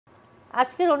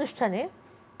আজকের অনুষ্ঠানে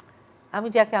আমি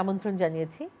যাকে আমন্ত্রণ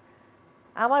জানিয়েছি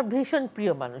আমার ভীষণ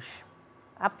প্রিয় মানুষ,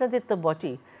 আপনাদের তো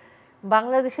বটেই।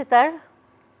 বাংলাদেশে তার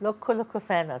লক্ষ লক্ষ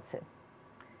ফ্যান আছে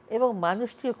এবং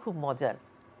মানুষটিও খুব মজার।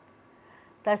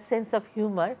 তার সেন্স অফ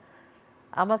হিউমার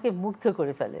আমাকে মুগ্ধ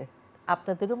করে ফেলে,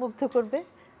 আপনাদেরও মুগ্ধ করবে।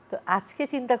 তো আজকে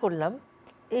চিন্তা করলাম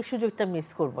এই সুযোগটা মিস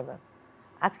করব না,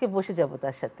 আজকে বসে যাব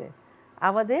তার সাথে।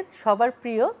 আমাদের সবার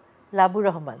প্রিয় লাবু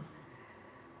রহমান।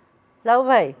 লাবু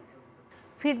ভাই,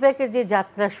 ফিডব্যাকের যে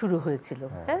যাত্রা শুরু হয়েছিল,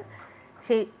 হ্যাঁ,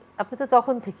 সেই আপনি তো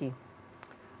তখন থেকেই।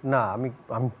 না, আমি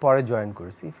পরে জয়েন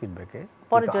করেছি ফিডব্যাকে।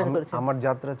 পরে জয়েন করেছেন? আমার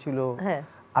যাত্রা ছিল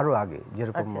আরো আগে,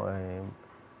 যেরকম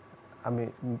আমি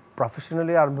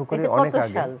প্রফেশনালি আরম্ভ করি অনেক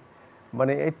আগে,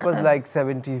 মানে ইট ওয়াজ লাইক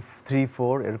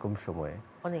 73-4 এরকম সময়ে,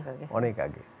 অনেক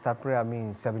আগে। তারপরে আমি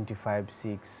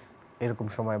 75-6 এরকম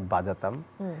সময় বাজাতাম।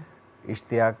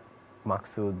 ইশতিয়াক,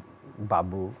 মাকসুদ,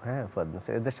 বাবু, হ্যাঁ, ফাদনাস,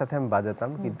 এদের সাথে আমি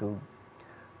বাজাতাম। কিন্তু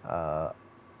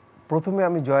প্রথমে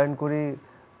আমি জয়েন করি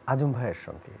আজম ভাইয়ের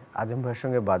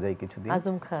সঙ্গে বাজাই কিছুদিন,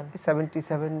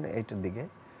 77-8 দিকে।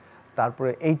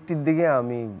 তারপরে 80 দিকে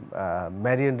আমি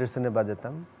ম্যারি অ্যান্ডারসনে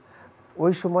বাজাতাম।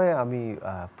 ওই সময় আমি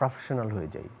প্রফেশনাল হয়ে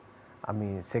যাই। আমি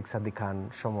শেখ সাদি খান,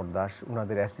 সমর দাস,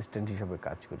 ওনাদের অ্যাসিস্ট্যান্ট হিসেবে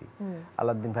কাজ করি।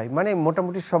 আলাউদ্দিন ভাই, মানে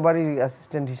মোটামুটি সবারই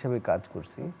অ্যাসিস্ট্যান্ট হিসেবে কাজ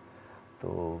করছি। তো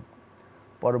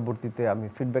পরবর্তীতে আমি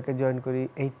ফিডব্যাকে জয়েন করি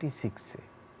 86-এ।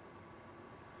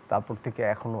 তারপর থেকে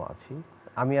এখনো আছি।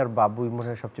 আমি আর বাবুই মনে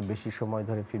হয় সবচেয়ে বেশি সময়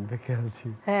ধরে ফিডব্যাকে আছি।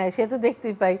 হ্যাঁ, সে তো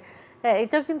দেখতেই পাই। হ্যাঁ,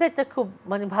 এটাও কিন্তু একটা খুব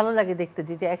মানে ভালো লাগে দেখতে,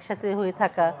 যে একসাথে হয়ে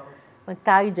থাকা, মানে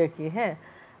টাইড আর কি। হ্যাঁ,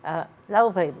 লাবু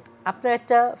ভাই, আপনার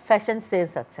একটা ফ্যাশন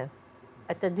সেন্স আছে,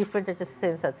 একটা ডিফারেন্ট একটা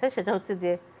সেন্স আছে। সেটা হচ্ছে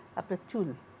যে আপনার চুল,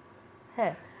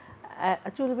 হ্যাঁ,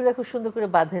 চুলগুলো খুব সুন্দর করে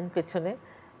বাঁধেন পেছনে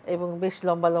এবং বেশ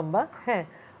লম্বা লম্বা। হ্যাঁ,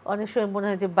 অনেক সময় মনে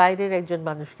হয় যে বাইরের একজন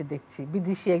মানুষকে দেখছি,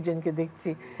 বিদেশি একজনকে দেখছি।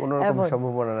 কোনো রকম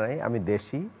সম্ভাবনা নাই, আমি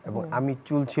দেশি। এবং আমি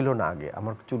চুল ছিল না আগে,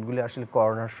 আমার চুলগুলো আসলে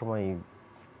করোনার সময়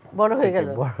বড় হয়ে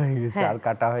গেছে, আর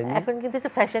কাটা হয়নি। এখন কিন্তু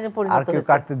এটা ফ্যাশনে পরিণত হয়েছে, আর কেউ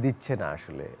কাটতে দিচ্ছে না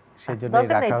আসলে, সেজন্যই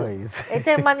রাখা হয়ে গেছে।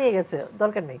 এটা মানিয়ে গেছে,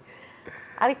 দরকার নেই।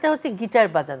 আরেকটা হচ্ছে গিটার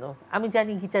বাজানো। আমি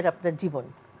জানি গিটার আপনার জীবন।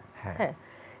 হ্যাঁ,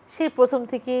 সেই প্রথম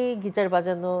থেকেই গিটার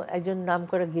বাজানো, একজন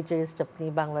নামকরা গিটারিস্ট আপনি।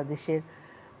 বাংলাদেশের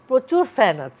প্রচুর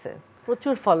ফ্যান আছে,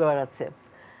 প্রচুর ফলোয়ার আছে,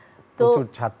 তো প্রচুর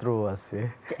ছাত্রও আছে।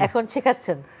 এখন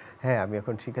শেখাচ্ছেন? হ্যাঁ, আমি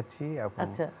এখন শেখাচ্ছি।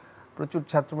 আচ্ছা, প্রচুর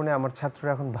ছাত্র, মানে আমার ছাত্ররা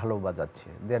এখন ভালো বাজাচ্ছে,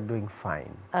 দে আর ডুইং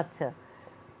ফাইন। আচ্ছা,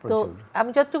 তো আমি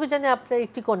যতটুকু জানি আপনার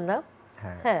একটি কন্যা।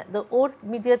 হ্যাঁ, তো ওর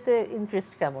মিডিয়াতে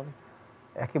ইন্টারেস্ট কেমন?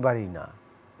 একেবারেই না।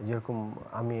 যেরকম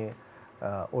আমি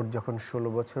ওর যখন 16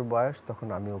 বছর বয়স, তখন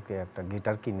আমি ওকে একটা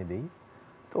গিটার কিনে দিই।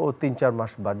 তো ও 3-4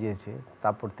 মাস বাজিয়েছে,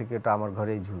 তারপর থেকে ওটা আমার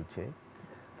ঘরেই ঝুলছে।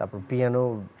 তারপর পিয়ানো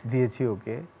দিয়েছি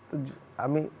ওকে, তো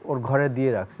আমি ওর ঘরে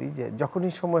দিয়ে রাখছি যে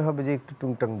যখনই সময় হবে যে একটু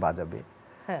টুংটাং বাজাবে।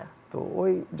 হ্যাঁ, তো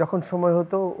ওই যখন সময়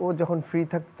হতো, ও যখন ফ্রি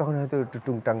থাকতো তখন হয়তো একটু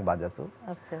টুংটাং বাজাতো।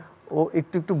 আচ্ছা, ও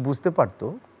একটু একটু বুঝতে পারতো,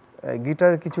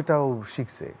 গিটার কিছুটাও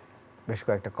শিখছে, বেশ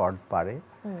কয়েকটা কর্ড পারে।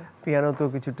 পিয়ানোতেও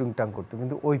কিছু টুংটাং করতো,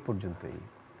 কিন্তু ওই পর্যন্তই।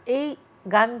 এই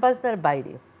গান বাজনার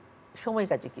বাইরে সময়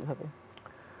কাটে কিভাবে?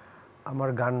 আমার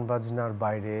গান বাজনার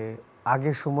বাইরে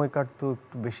আগে সময় কাটতো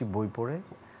একটু বেশি বই পড়ে।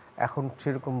 এখন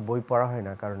সেরকম বই পড়া হয়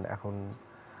না, কারণ এখন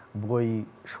বই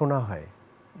শোনা হয়,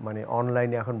 মানে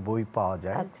অনলাইনে এখন বই পাওয়া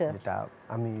যায়। যেটা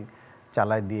আমি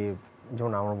চালাই দিয়ে,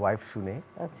 যেমন আমার ওয়াইফ শুনে,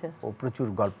 ও প্রচুর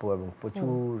গল্প এবং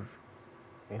প্রচুর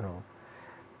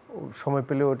সময়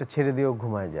পেলে ওটা ছেড়ে দিয়েও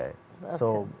ঘুমায় যায়। সো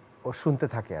ও শুনতে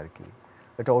থাকে আর কি,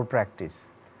 এটা ওর প্র্যাকটিস।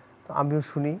 তো আমিও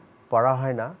শুনি, পড়া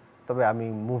হয় না, তবে আমি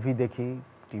মুভি দেখি,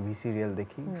 টিভি সিরিয়াল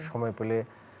দেখি, সময় পেলে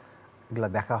এগুলো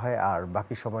দেখা হয়। আর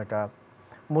বাকি সময়টা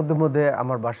মধ্যে মধ্যে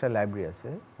আমার বাসায় লাইব্রেরি আছে,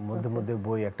 মধ্যে মধ্যে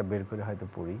বই একটা বের করে হয়তো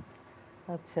পড়ি।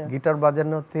 আচ্ছা, গিটার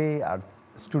বাজানোতে আর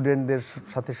স্টুডেন্টদের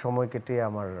সাথে সময় কেটে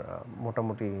আমার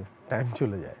মোটামুটি টাইম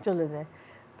চলে যায়।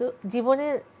 তো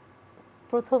জীবনের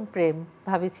প্রথম প্রেম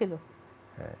ভাবি ছিল?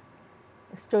 হ্যাঁ,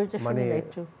 স্টোরিটা শুনি না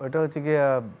একটু। ওটা হচ্ছে কি,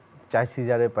 চাইছি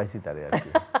যারে পাইছি তারে আর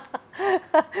কি।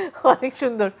 অনেক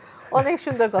সুন্দর, অনেক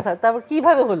সুন্দর কথা। তারপর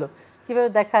কিভাবে হলো, কিভাবে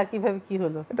দেখা, কিভাবে কি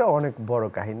হলো? এটা অনেক বড়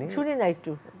কাহিনী, শুনি না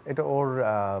একটু। এটা ওর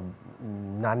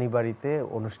নানি বাড়িতে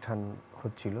অনুষ্ঠান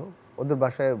হচ্ছিল, ওদের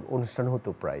বাসায় অনুষ্ঠান হতো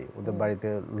প্রায়, ওদের বাড়িতে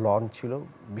লন ছিল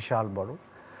বিশাল বড়।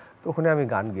 তো ওখানে আমি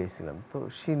গান গেয়েছিলাম, তো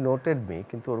শি নোটেড মি,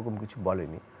 কিন্তু ওরকম কিছু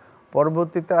বলেনি।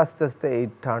 পরবর্তীতে আস্তে আস্তে এই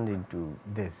টার্ন ইনটু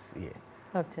দিস ইয়ে।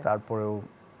 তারপরেও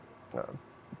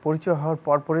পরিচয় হওয়ার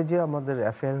পরপরে যে আমাদের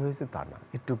অ্যাফেয়ার হয়েছে তা না,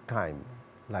 ইট টুক টাইম,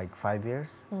 লাইক 5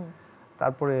 ইয়ার্স।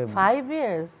 তারপরে 5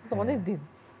 ইয়ার্স অনেক দিন।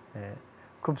 হ্যাঁ,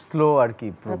 খুব স্লো আর কি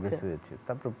প্রোগ্রেস হয়েছে।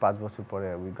 তারপর 5 বছর পরে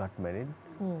উই গট ম্যারিড।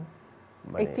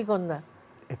 একটি কন্যা।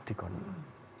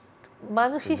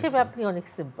 মানুষ হিসেবে আপনি অনেক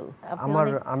সিম্পল, আপনি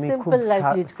অনেক আমি খুব সিম্পল লাইফ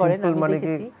লিড করেন, সিম্পল, আমি মানে কি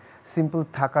দেখেছি। সিম্পল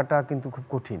থাকাটা কিন্তু খুব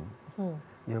কঠিন।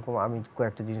 যেরকম আমি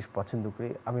কয়েকটা জিনিস পছন্দ করি,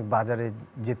 আমি বাজারে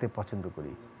যেতে পছন্দ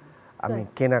করি, আমি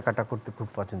কেনাকাটা করতে খুব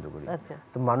পছন্দ করি।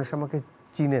 তো মানুষ আমাকে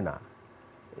চিনে না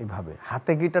এইভাবে।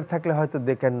 হাতে গিটার থাকলে হয়তো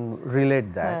দে ক্যান রিলেট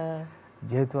দ্যাট,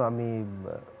 যেহেতু আমি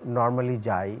নর্মালি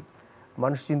যাই,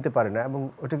 মানুষ চিনতে পারে না, এবং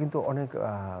ওটা কিন্তু অনেক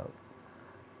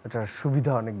ওটার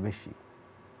সুবিধা অনেক বেশি।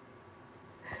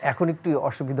 এখন একটু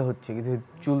অসুবিধা হচ্ছে, কিন্তু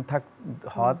চুল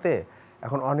হওয়াতে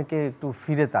এখন অনেকে একটু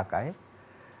ফিরে তাকায়,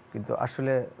 কিন্তু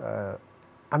আসলে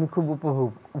আমি খুব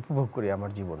উপভোগ করি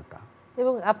আমার জীবনটা।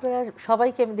 এবং আপনারা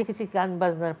সবাইকে আমি দেখেছি গান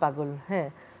বাজনার পাগল। হ্যাঁ,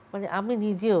 মানে আমি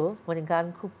নিজেও মানে গান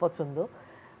খুব পছন্দ।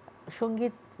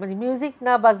 সঙ্গীত মানে মিউজিক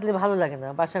না বাজলে ভালো লাগে না,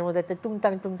 বাসার মধ্যে একটা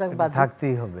টুংটাং টুংটাং বাজে,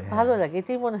 থাকতেই হবে, ভালো লাগে।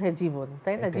 এটাই মনে হয় জীবন,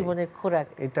 তাই না? জীবনের খোরাক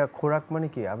এটা। খোরাক মানে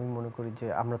কি, আমি মনে করি যে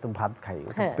আমরা তো ভাত খাই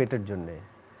ওটা পেটের জন্য,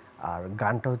 আর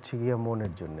গানটা হচ্ছে গিয়ে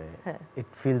মনের জন্য। It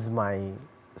feels my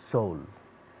soul.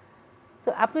 তো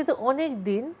আপনি তো অনেক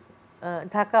দিন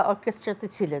ঢাকা অর্কেস্ট্রাতে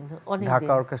ছিলেন, অনেক দিন।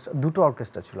 ঢাকা অর্কেস্ট্রা, দুটো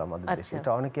অর্কেস্ট্রা ছিল আমাদের দেশে,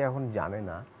 এটা অনেকে এখন জানে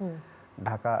না।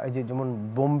 ঢাকা, এই যে যেমন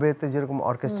বোম্বেতে যেরকম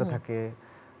অর্কেস্ট্রা থাকে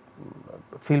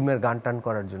ফিল্মের গান টান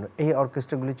করার জন্য, এই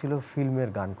অর্কেস্ট্রাগুলি ছিল ফিল্মের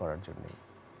গান করার জন্য।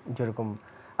 যেরকম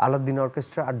আলাউদ্দিন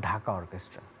অর্কেস্ট্রা আর ঢাকা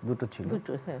অর্কেস্ট্রা দুটো ছিল।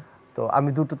 তো আমি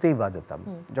দুটোতেই বাজাতাম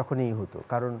যখনই হতো,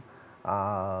 কারণ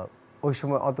ওই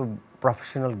সময় অত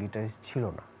প্রফেশনাল গিটারিস্ট ছিল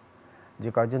না। যে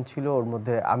কয়েকজন ছিল ওর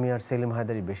মধ্যে আমি আর সেলিম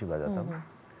হায়দারই বেশি বাজাতাম।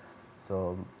 সো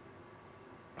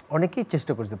অনেকেই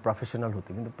চেষ্টা করছে প্রফেশনাল হতে,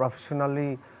 কিন্তু প্রফেশনালি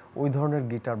ওই ধরনের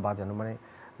গিটার বাজানো, মানে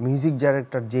মিউজিক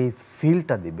ডাইরেক্টর যেই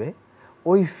ফিলটা দিবে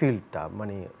ওই ফিলটা,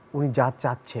 মানে উনি যা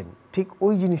চাচ্ছেন ঠিক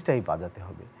ওই জিনিসটাই বাজাতে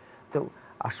হবে। তো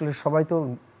আসলে সবাই তো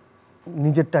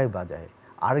নিজেরটাই বাজায়,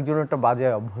 আরেকজনেরটা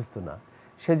বাজায় অভ্যস্ত না,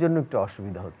 সেজন্য একটু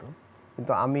অসুবিধা হতো।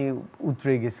 কিন্তু আমি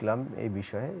উতরে গেছিলাম এই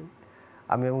বিষয়ে।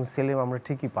 আমি এবং সেলিম আমরা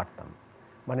ঠিকই পারতাম,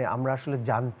 মানে আমরা আসলে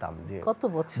জানতাম যে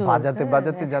বাজাতে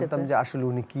বাজাতে জানতাম যে আসলে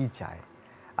উনি কি চায়।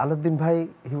 আলাউদ্দিন ভাই,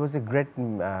 হি ওয়াজ এ গ্রেট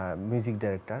মিউজিক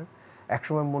ডাইরেক্টর।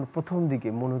 একসময় প্রথম দিকে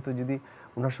মনে হতো যদি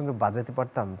ওনার সঙ্গে বাজাতে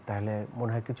পারতাম তাহলে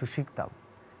মনে হয় কিছু শিখতাম,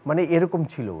 মানে এরকম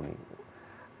ছিল উনি।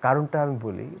 কারণটা আমি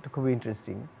বলি, এটা খুবই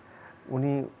ইন্টারেস্টিং।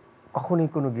 উনি কখনোই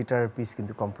কোনো গিটারের পিস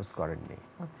কিন্তু কম্পোজ করেননি।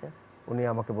 উনি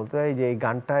আমাকে বলতো এই যে এই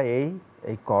গানটা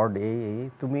এই কর্ড এই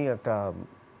তুমি একটা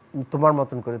তোমার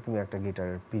মতন করে তুমি একটা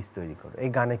গিটারের পিস তৈরি করো, এই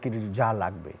গানে কি যা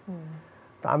লাগবে।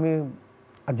 তো আমি,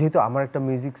 যেহেতু আমার একটা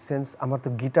মিউজিক সেন্স, আমার তো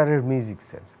গিটারের মিউজিক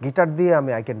সেন্স, গিটার দিয়ে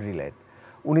আই ক্যান রিলেট।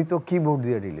 উনি তো কিবোর্ড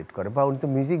দিয়ে রিলেট করে, বা উনি তো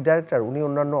মিউজিক ডাইরেক্টর, উনি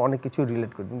অন্যান্য অনেক কিছু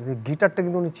রিলেট করে, কিন্তু গিটারটা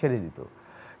কিন্তু উনি ছেড়ে দিত।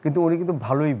 কিন্তু উনি কিন্তু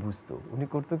ভালোই বুঝতো। উনি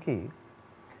করতো কি,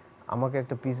 আমাকে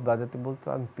একটা পিস বাজাতে বলতো,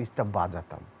 আমি পিসটা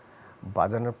বাজাতাম,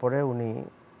 বাজানোর পরে উনি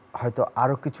হয়তো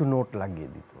আরও কিছু নোট লাগিয়ে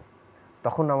দিত।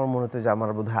 তখন আমার মনে হতো যে আমার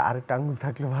বোধহয় আরেকটা আঙুল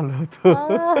থাকলে ভালো হতো।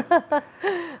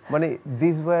 মানে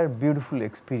দিস ওয়ার বিউটিফুল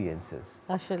এক্সপিরিয়েন্সেস।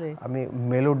 আসলে আমি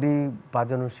মেলোডি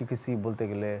বাজানো শিখেছি বলতে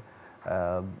গেলে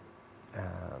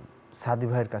সাদি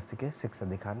ভাইয়ের কাছ থেকে, শেখ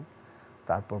সাদি খান।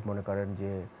 তারপর মনে করেন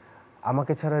যে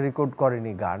আমাকে ছাড়া রেকর্ড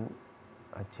করেনি গান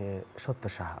হচ্ছে সত্য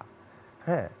সাহা,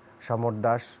 হ্যাঁ,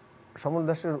 সমর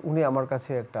দাসের উনি আমার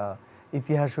কাছে একটা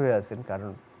ইতিহাস হয়ে আছেন।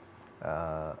 কারণ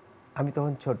আমি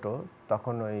তখন ছোট,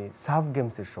 তখন ওই সাফ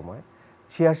গেমসের সময়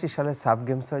 86 সালে সাফ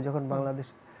গেমস হয় যখন বাংলাদেশ,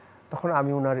 তখন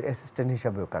আমি ওনার অ্যাসিস্ট্যান্ট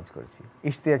হিসাবেও কাজ করেছি।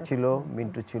 ইশতিয়াক ছিল,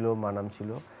 মিন্টু ছিল, মানাম ছিল,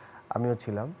 আমিও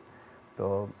ছিলাম। তো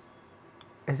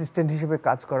অ্যাসিস্ট্যান্ট হিসেবে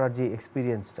কাজ করার যে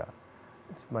এক্সপিরিয়েন্সটা,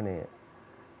 মানে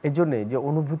এই জন্যে যে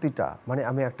অনুভূতিটা, মানে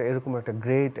আমি একটা এরকম একটা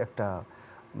গ্রেট একটা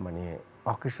মানে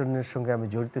অকেশনের সঙ্গে আমি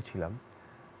জড়িত ছিলাম,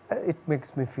 it makes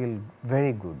me feel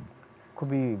very good.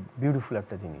 খুবই বিউটিফুল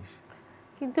একটা জিনিস।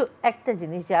 কিন্তু একটা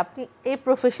জিনিস, যে আপনি এই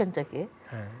প্রফেশনটাকে,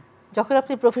 যখন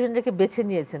আপনি প্রফেশনটাকে বেছে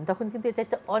নিয়েছেন, তখন কিন্তু এটা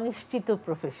একটা অনিশ্চিত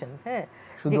প্রফেশন। হ্যাঁ,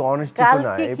 শুধু অনিশ্চিত না,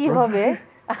 কালকে কি হবে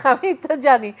আমি তো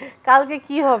জানি, কালকে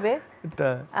কি হবে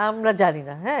আমরা জানি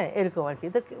না। হ্যাঁ, এরকম আর কি।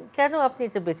 তো কেন আপনি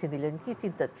এটা বেছে নিলেন, কি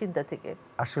চিন্তা থেকে?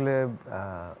 আসলে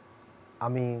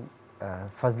আমি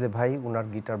ফজলে ভাই ওনার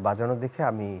গিটার বাজানো দেখে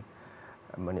আমি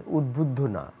মানে উদ্বুদ্ধ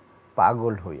না,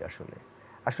 পাগল হই।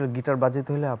 আসলে গিটার বাজাতে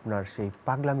হলে আপনার সেই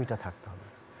পাগলামিটা থাকতে হবে।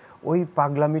 ওই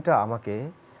পাগলামিটা আমাকে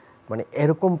মানে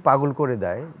এরকম পাগল করে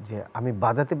দেয় যে আমি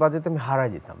বাজাতে বাজাতে আমি হারা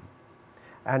যেতাম।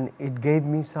 And it gave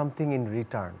me something in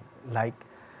return, like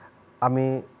আমি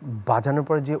বাজানোর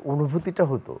পরে যে অনুভূতিটা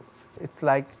হতো, ইটস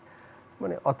লাইক,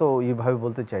 মানে অত এইভাবে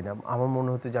বলতে চাই না, আমার মনে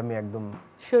হতো যে আমি একদম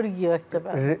স্বর্গীয় একটা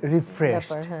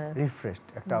রিফ্রেশড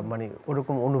একটা মানে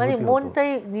ওরকম অনুভূতি হতো, মনটাই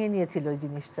নিয়ে নিয়েছিল ওই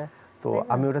জিনিসটা। তো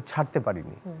আমি ওটা ছাড়তে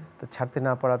পারিনি। তো ছাড়তে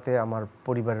না পারাতে আমার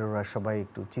পরিবারের ওরা সবাই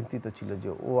একটু চিন্তিত ছিল যে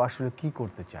ও আসলে কি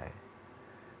করতে চায়।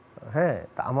 হ্যাঁ,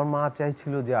 তা আমার মা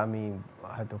চাইছিল যে আমি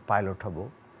হয়তো পাইলট হব।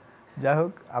 যাই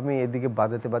হোক, আমি এদিকে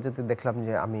বাজাতে বাজাতে দেখলাম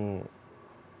যে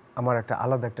আমার একটা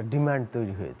আলাদা একটা ডিমান্ড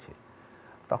তৈরি হয়েছে।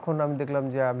 তখন আমি দেখলাম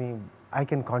যে আই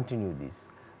ক্যান কন্টিনিউ দিস।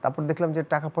 তারপর দেখলাম যে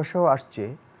টাকা পয়সাও আসছে,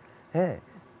 হ্যাঁ,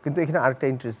 কিন্তু এখানে আরেকটা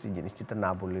ইন্টারেস্টিং জিনিস, যেটা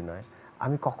না বললেই নয়,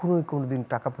 আমি কখনোই কোনোদিন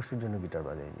টাকা পয়সার জন্য গিটার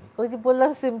বাজাইনি। ওই যে বললাম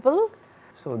simple.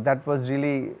 So that was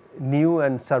really new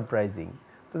and surprising.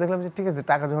 তো দেখলাম যে ঠিক আছে,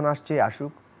 টাকা যখন আসছে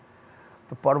আসুক।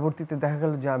 তো পরবর্তীতে দেখা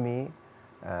গেল যে আমি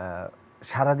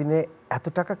সারাদিনে এত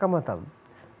টাকা কামাতাম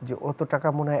যে অত টাকা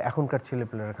মনে হয় এখনকার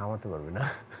ছেলেপেলেরা কামাতে পারবে না।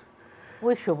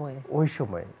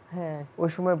 ওই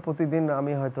সময় প্রতিদিন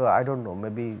আমি হয়তো আই ডোন্ট নো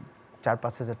মেবি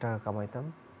 4-5 হাজার টাকা কামাইতাম।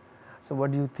 So what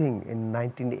do you think in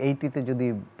 1980-তে যদি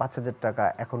 5,000 টাকা,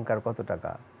 এখনকার কত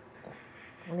টাকা?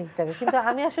 অনেক টাকা। কিন্তু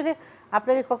আমি আসলে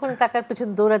আপনাকে কখনো টাকার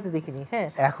পেছনে দৌড়াতে দেখিনি। হ্যাঁ,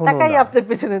 টাকাই আপনার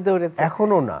পেছনে দৌড়েছে।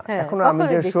 এখনো না, এখনো আমি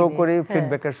যে শো করি,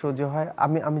 ফিডব্যাকের শো যে হয়,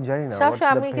 আমি জানি না।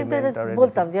 আমি কিন্তু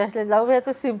বলতাম যে আসলে লাভ এত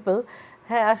সিম্পল।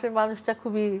 হ্যাঁ, আসলে মানুষটা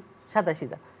খুবই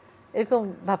সাদাসিধা, এরকম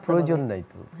ভাবতাম। প্রয়োজন নাই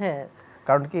তো। হ্যাঁ,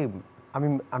 কারণ কি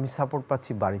আমি সাপোর্ট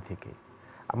পাচ্ছি বাড়ি থেকে।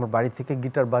 আমার বাড়ি থেকে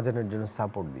গিটার বাজানোর জন্য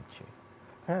সাপোর্ট দিচ্ছে।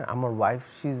 হ্যাঁ, আমার ওয়াইফ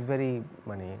শি ইজ ভেরি,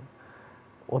 মানে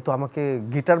ও তো আমাকে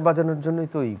গিটার বাজানোর জন্যই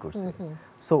তো করছে।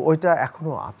 সো ওইটা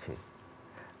এখনো আছে।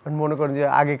 মনে করেন যে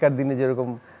আগেকার দিনে যেরকম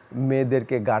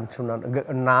মেয়েদেরকে গান শোনানো,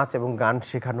 নাচ এবং গান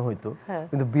শেখানো হইতো,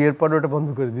 কিন্তু বিয়ের পরে ওটা বন্ধ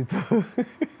করে দিত।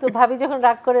 তো ভাবি যখন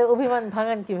রাগ করে অভিমান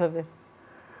ভাঙান কিভাবে?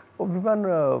 অভিমান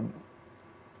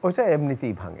ওইটা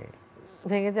এমনিতেই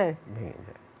ভেঙে যায়।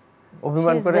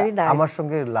 অভিমান করে আমার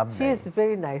সঙ্গে লাভ নেই। শি ইজ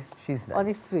ভেরি নাইস,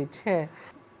 অনেক সুইট। হ্যাঁ,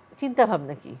 চিন্তা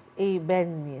ভাবনা কি এই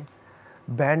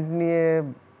ব্যান্ড নিয়ে?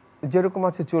 যেরকম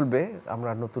আছে চলবে।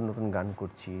 আমরা নতুন নতুন গান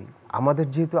করছি। আমাদের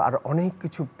যেহেতু আর অনেক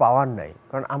কিছু পাওয়ার নাই,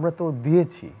 কারণ আমরা তো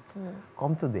দিয়েছি,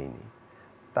 কম তো দেইনি,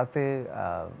 তাতে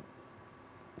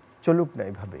চলুক না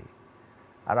এইভাবেই।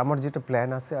 আর আমার যেটা প্ল্যান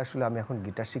আছে, আসলে আমি এখন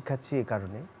গিটার শিখাচ্ছি এই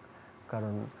কারণে,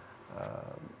 কারণ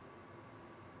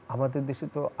আমাদের দেশে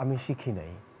তো আমি শিখি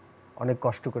নাই, অনেক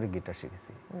কষ্ট করে গিটার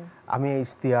শিখেছি। আমি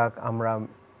ইশতিয়াক, আমরা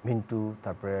মিন্টু,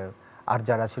 তারপরে আর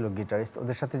যারা ছিল গিটারিস্ট,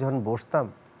 ওদের সাথে যখন বসতাম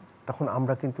তখন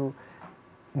আমরা কিন্তু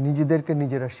নিজেদেরকে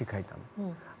নিজেরা শিখাইতাম।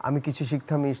 আমি কিছু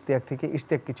শিখতাম ইশতিয়াক থেকে,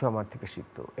 ইশতিয়াক কিছু আমার থেকে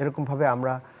শিখতো। এরকমভাবে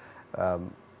আমরা,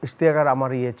 ইশতিয়াক আর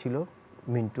আমার ছিল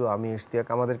মিন্টু, আমি ইশতিয়াক,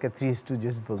 আমাদেরকে 3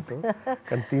 স্টুডিওস বলতো,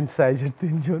 কারণ 3 সাইজের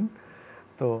 3 জন।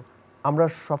 তো আমরা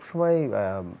সবসময়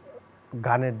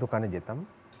গানের দোকানে যেতাম,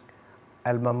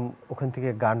 অ্যালবাম ওখান থেকে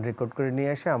গান রেকর্ড করে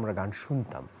নিয়ে এসে আমরা গান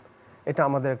শুনতাম। এটা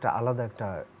আমাদের একটা আলাদা একটা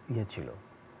ছিল,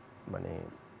 মানে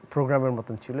প্রোগ্রামের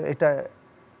মতন ছিল। এটা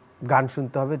গান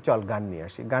শুনতে হবে, চল গান নিয়ে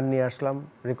আসি। গান নিয়ে আসলাম,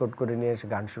 রেকর্ড করে নিয়ে এসে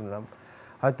গান শুনলাম।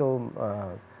 হয়তো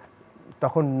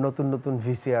তখন নতুন নতুন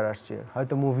ভিসিআর আসছে,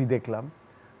 হয়তো মুভি দেখলাম।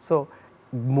 সো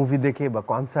মুভি দেখে বা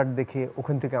কনসার্ট দেখে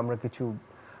ওখান থেকে আমরা কিছু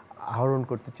আহরণ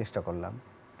করতে চেষ্টা করলাম,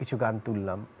 কিছু গান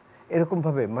তুললাম।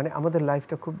 এরকমভাবে মানে আমাদের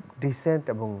লাইফটা খুব ডিসেন্ট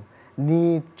এবং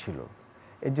নিট ছিল।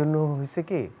 এর জন্য হয়েছে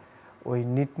কি, ওই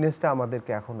নিটনেসটা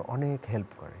আমাদেরকে এখন অনেক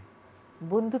হেল্প করে।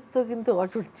 বন্ধুত্ব কিন্তু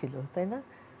অটুট ছিল, তাই না?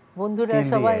 বন্ধুরা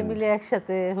সবাই মিলে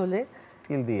একসাথে হলে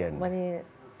টিল দি এন্ড, মানে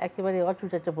একেবারে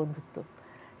অটুট একটা বন্ধুত্ব।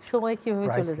 সময় কিভাবে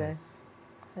চলে যায়,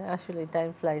 আসলে টাইম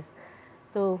ফ্লাইজ।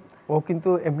 তো ও কিন্তু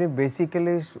এমনি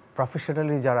বেসিক্যালি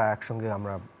প্রফেশনালি যারা একসঙ্গে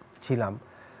আমরা ছিলাম,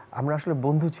 আমরা আসলে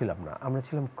বন্ধু ছিলাম না, আমরা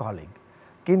ছিলাম কলিগ।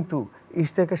 কিন্তু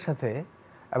ইশতিয়াকের সাথে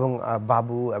এবং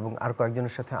বাবু এবং আর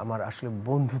কয়েকজনের সাথে আমার আসলে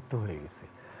বন্ধুত্ব হয়ে গেছে।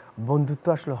 বন্ধুত্ব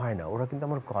আসলে হয় না, ওরা কিন্তু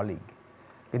আমার কলিগ,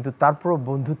 কিন্তু তারপরও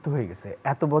বন্ধুত্ব হয়ে গেছে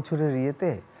এত বছরের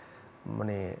ইয়েতে।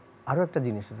 মানে আরও একটা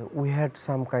জিনিস আছে, we had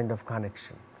some kind of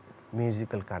connection,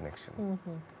 musical connection,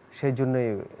 সেই জন্যই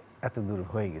এত দূর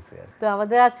হয়ে গেছে। আর তো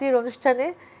আমাদের আজকের অনুষ্ঠানে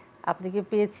আপনাকে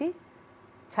পেয়েছি,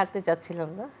 ছাড়তে চাচ্ছিলাম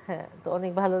না। হ্যাঁ, তো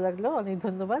অনেক ভালো লাগলো, অনেক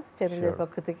ধন্যবাদ চ্যানেলের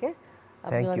পক্ষ থেকে।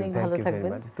 আপনি অনেক ভালো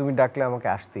থাকবেন। তুমি ডাকলে আমাকে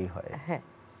আসতেই হয়। হ্যাঁ,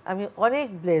 আমি অনেক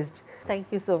blessed. Thank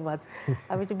you so much.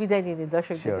 আমি একটু বিদায় নিয়ে নিই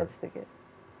দর্শকদের কাছ থেকে।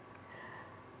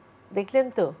 দেখলেন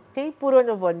তো সেই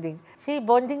পুরনো বন্ডিং, সেই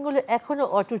বন্ডিংগুলো এখনও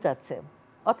অটুট আছে।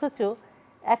 অথচ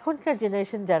এখনকার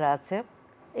জেনারেশন যারা আছে,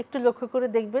 একটু লক্ষ্য করে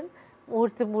দেখবেন,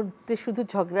 মুহূর্তে মুহূর্তে শুধু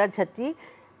ঝগড়াঝাটি,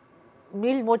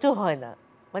 মিল মোটেও হয় না।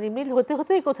 মানে মিল হতে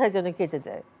হতেই কোথায় যেন কেটে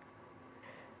যায়।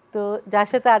 তো যার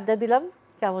সাথে আড্ডা দিলাম,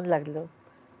 কেমন লাগলো?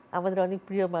 আমাদের অনেক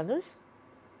প্রিয় মানুষ,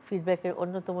 ফিডব্যাকের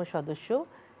অন্যতম সদস্য,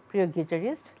 প্রিয়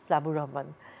গিটারিস্ট লাবু রহমান।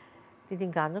 তিনি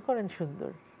গানও করেন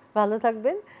সুন্দর। ভালো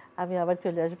থাকবেন। আমি আবার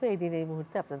চলে আসবো এই দিন এই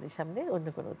মুহূর্তে আপনাদের সামনে অন্য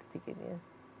কোনো অতিথিকে নিয়ে।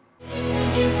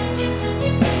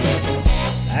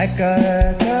 একা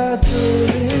একা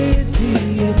চলেছি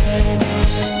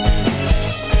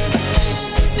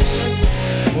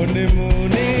মনে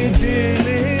মনে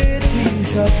জেনেছি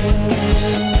স্বপ্ন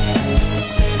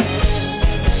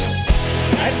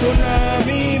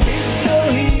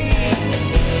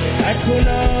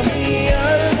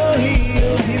আর নহি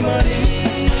অভিমানী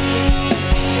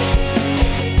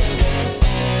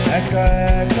একা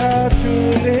একা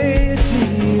চলেছি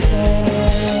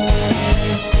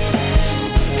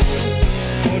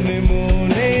মনে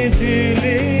মনে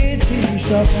জেলেছি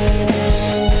স্বপ্ন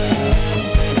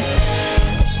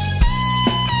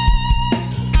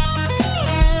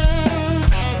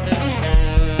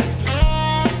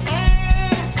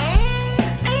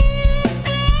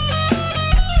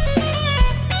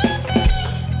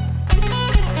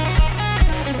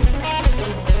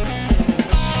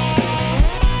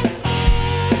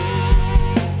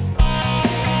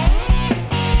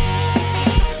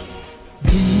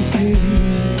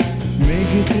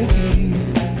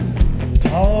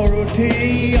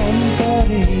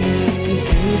অন্তরে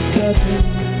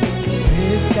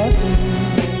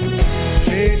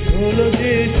শেষ হলো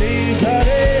যে সেই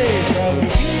ধারে সব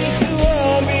কিছু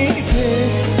আমি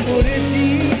শেষ করেছি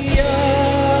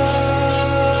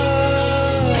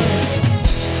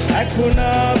এখন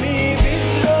আমি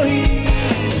বিদ্রোহী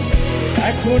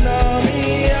এখন আমি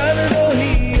আর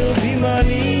নহি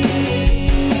অভিমানী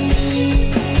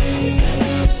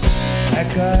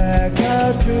একা একা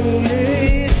চলেছি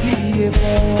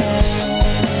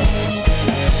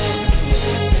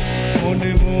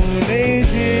মনে মনে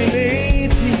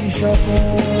জেলেছি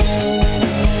স্বপ্ন